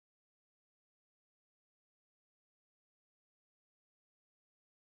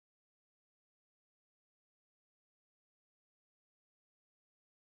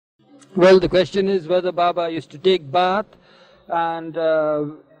Well, the question is whether Baba used to take bath and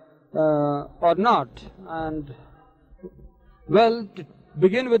or not. And well, to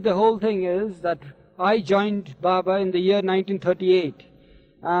begin with, the whole thing is that I joined Baba in the year 1938,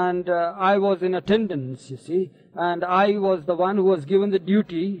 and I was in attendance, you see, and I was the one who was given the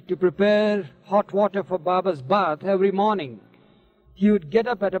duty to prepare hot water for Baba's bath every morning. He would get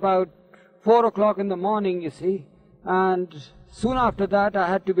up at about 4 o'clock in the morning, you see, and soon after that I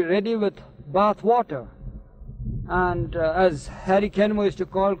had to be ready with bath water. And as Harry Kenmore used to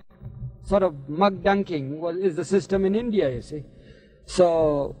call, sort of mug dunking is the system in India, you see.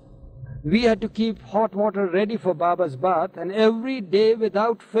 So we had to keep hot water ready for Baba's bath, and every day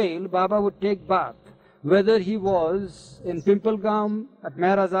without fail Baba would take bath, whether he was in Pimpalgaon, at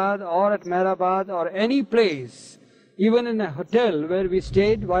Meherazad or at Meherabad or any place, even in a hotel where we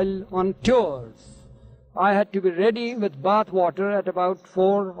stayed while on tours. I had to be ready with bath water at about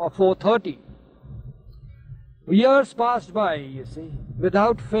 4 or 4:30. Years passed by, you see.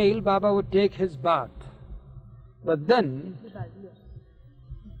 Without fail, Baba would take his bath. But then,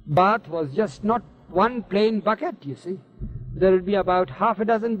 bath was just not one plain bucket, you see. There would be about half a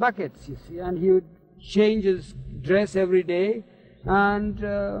dozen buckets, you see, and he would change his dress every day and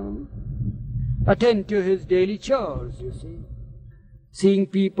attend to his daily chores, you see. Seeing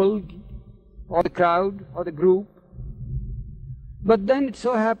people, or the crowd, or the group. But then it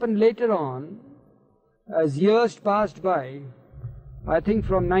so happened later on, as years passed by, I think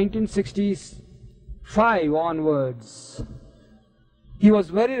from 1965 onwards, he was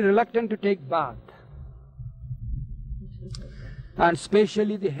very reluctant to take bath, and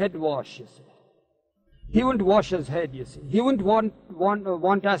especially the head wash, you see. He wouldn't wash his head, you see. He wouldn't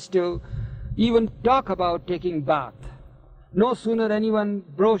want us to even talk about taking bath. No sooner anyone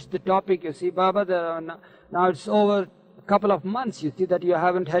broached the topic, you see, Baba, now it's over a couple of months, you see, that you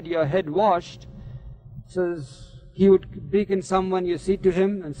haven't had your head washed. Says, he would beckon someone, you see, to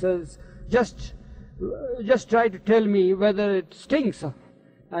him and says, just try to tell me whether it stinks.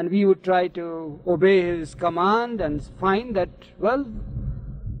 And we would try to obey his command and find that, well,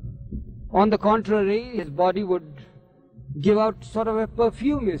 on the contrary, his body would give out sort of a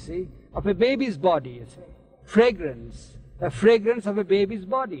perfume, you see, of a baby's body, you see, fragrance, a fragrance of a baby's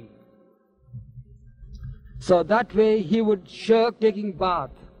body. So that way he would shirk taking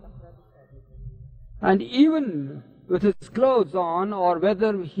bath. And even with his clothes on, or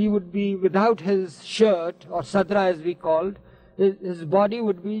whether he would be without his shirt, or sadra as we called, his body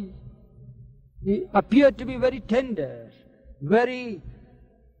would be, he appeared to be very tender, very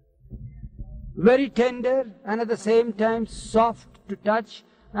tender, and at the same time soft to touch,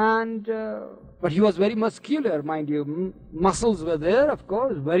 and but he was very muscular, mind you. Muscles were there, of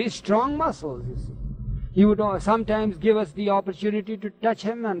course, very strong muscles, you see. He would sometimes give us the opportunity to touch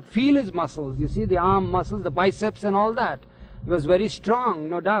him and feel his muscles, you see, the arm muscles, the biceps and all that. He was very strong,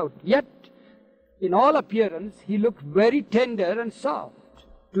 no doubt. Yet, in all appearance, he looked very tender and soft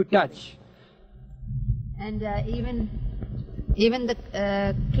to touch. And even the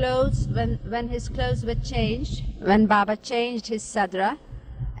clothes, when his clothes were changed, when Baba changed his sadra,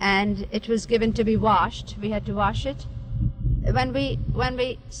 and it was given to be washed, we had to wash it. When we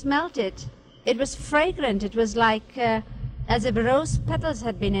smelt it, it was fragrant. It was like as if rose petals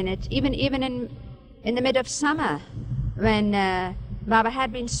had been in it. Even in the mid of summer, when Baba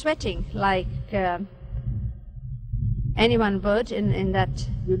had been sweating like anyone would in that.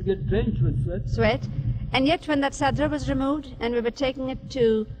 You'd get drenched with sweat. And yet, when that sadra was removed and we were taking it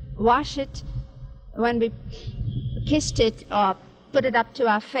to wash it, when we kissed it or put it up to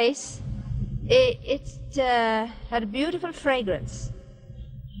our face, it had a beautiful fragrance.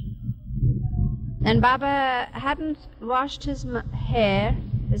 And Baba hadn't washed his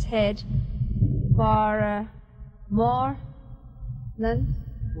head, for more than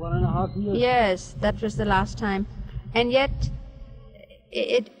 1.5 years. Yes, that was the last time. And yet,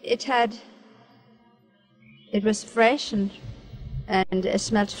 it was fresh and it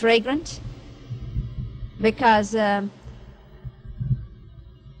smelled fragrant, because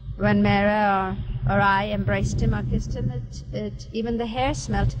when Meher or I embraced him or kissed him, even the hair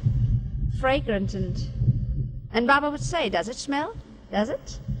smelled fragrant, and Baba would say, "Does it smell? Does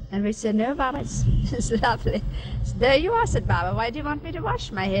it?" And we'd say, "No, Baba, it's lovely." So, "There you are," said Baba. "Why do you want me to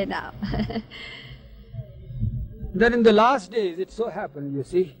wash my hair now?" Then in the last days, it so happened, you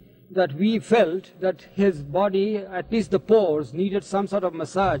see, that we felt that his body, at least the pores, needed some sort of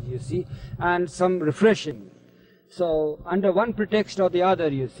massage, you see, and some refreshing. So under one pretext or the other,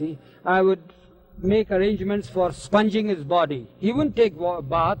 you see, I would make arrangements for sponging his body. He wouldn't take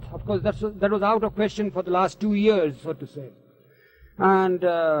bath, of course, that was out of question for the last 2 years, so to say. And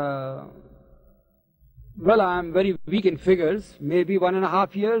well, I am very weak in figures, maybe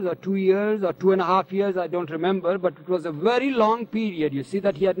 1.5 years or 2 years or 2.5 years, I don't remember, but it was a very long period. You see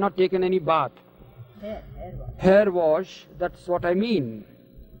that he had not taken any bath. Hair wash, that's what I mean.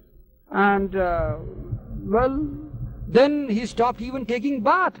 And well, then he stopped even taking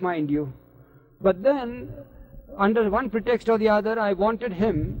bath, mind you. But then, under one pretext or the other, I wanted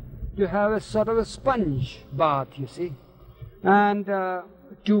him to have a sort of a sponge bath, you see. And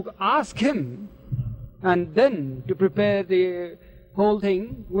to ask him and then to prepare the whole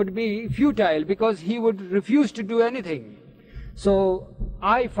thing would be futile, because he would refuse to do anything. So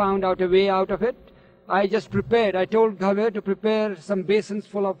I found out a way out of it. I just prepared. I told Ghaver to prepare some basins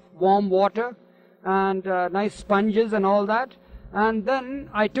full of warm water and nice sponges and all that. And then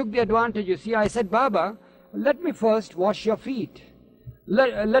I took the advantage, you see. I said, Baba, let me first wash your feet.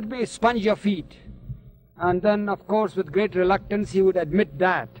 Let me sponge your feet. And then, of course, with great reluctance, he would admit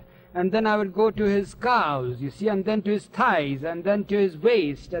that. And then I would go to his calves, you see, and then to his thighs, and then to his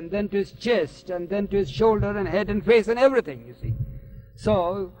waist, and then to his chest, and then to his shoulder and head and face and everything, you see.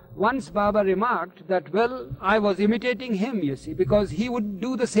 So once Baba remarked that, well, I was imitating him, you see, because he would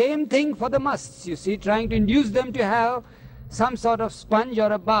do the same thing for the musts, you see, trying to induce them to have some sort of sponge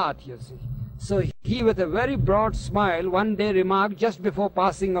or a bath, you see. So he, with a very broad smile, one day remarked just before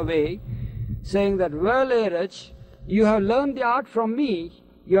passing away, saying that, well, Eruch, you have learned the art from me.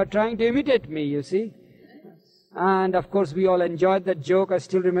 You are trying to imitate me, you see. And of course we all enjoyed that joke. I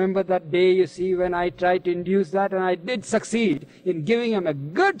still remember that day, you see, when I tried to induce that, and I did succeed in giving him a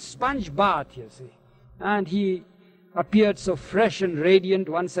good sponge bath, you see. And he appeared so fresh and radiant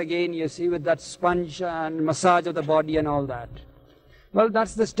once again, you see, with that sponge and massage of the body and all that. Well,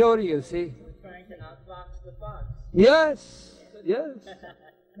 that's the story, you see. Trying to outbox the fox. Yes, yes.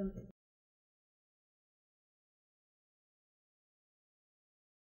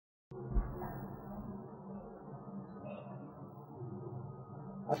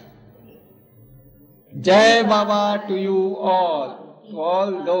 Jai Baba to you all, to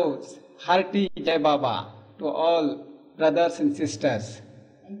all those, hearty Jai Baba, to all brothers and sisters.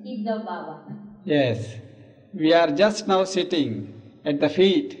 And keep the Baba. Yes, we are just now sitting at the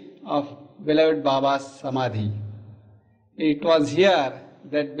feet of beloved Baba's Samadhi. It was here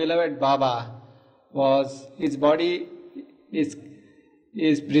that beloved Baba was, his body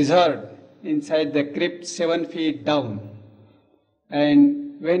is preserved inside the crypt 7 feet down. And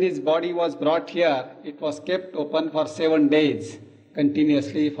when his body was brought here, it was kept open for 7 days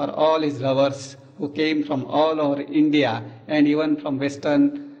continuously for all his lovers who came from all over India and even from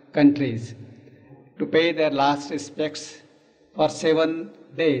Western countries to pay their last respects for 7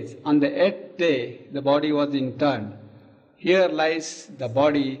 days. On the 8th day, the body was interned. Here lies the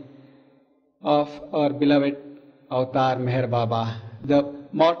body of our beloved Avatar Meher Baba, the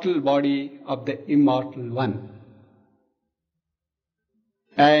mortal body of the immortal one.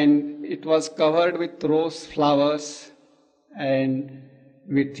 And it was covered with rose flowers and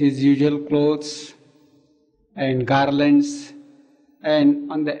with his usual clothes and garlands.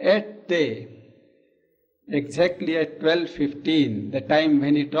 And on the 8th day, exactly at 12:15, the time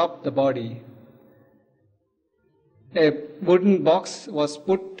when he dropped the body, a wooden box was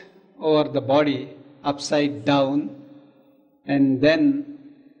put over the body upside down, and then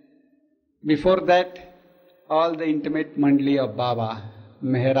before that, all the intimate Mandali of Baba,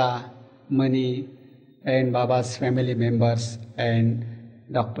 Mehra, Mani, and Baba's family members, and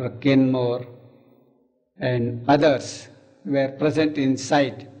Dr. Kenmore, and others were present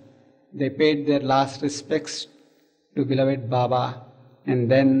inside. They paid their last respects to beloved Baba,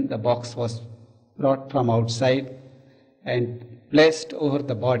 and then the box was brought from outside and placed over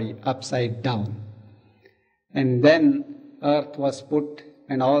the body upside down. And then earth was put,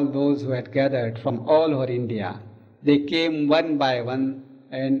 and all those who had gathered from all over India, they came one by one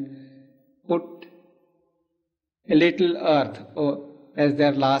and put a little earth as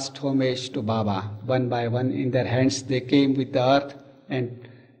their last homage to Baba. One by one in their hands they came with the earth and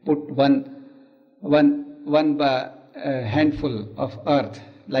put one handful of earth.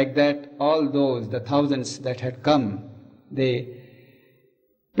 Like that, all those, the thousands that had come, they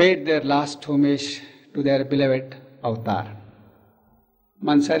paid their last homage to their beloved Avatar.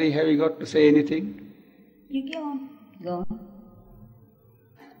 Mansari, have you got to say anything? You go on. Go on.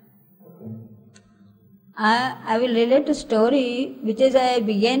 I will relate a story which is I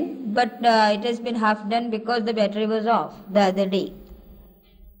began, but it has been half done because the battery was off the other day.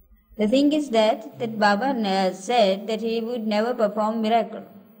 The thing is that Baba said that he would never perform miracle,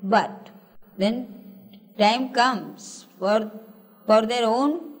 but when time comes for their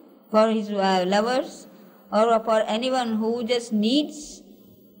own, for his lovers, or for anyone who just needs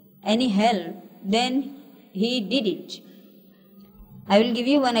any help, then he did it. I will give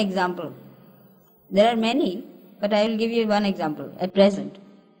you one example. There are many, but I will give you one example at present.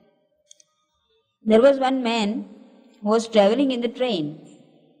 There was one man who was traveling in the train,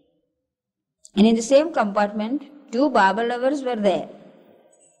 and in the same compartment, two Baba lovers were there.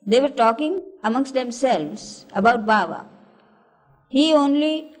 They were talking amongst themselves about Baba. He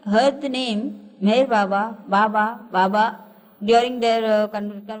only heard the name Meher Baba, Baba, Baba during their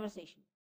conversation.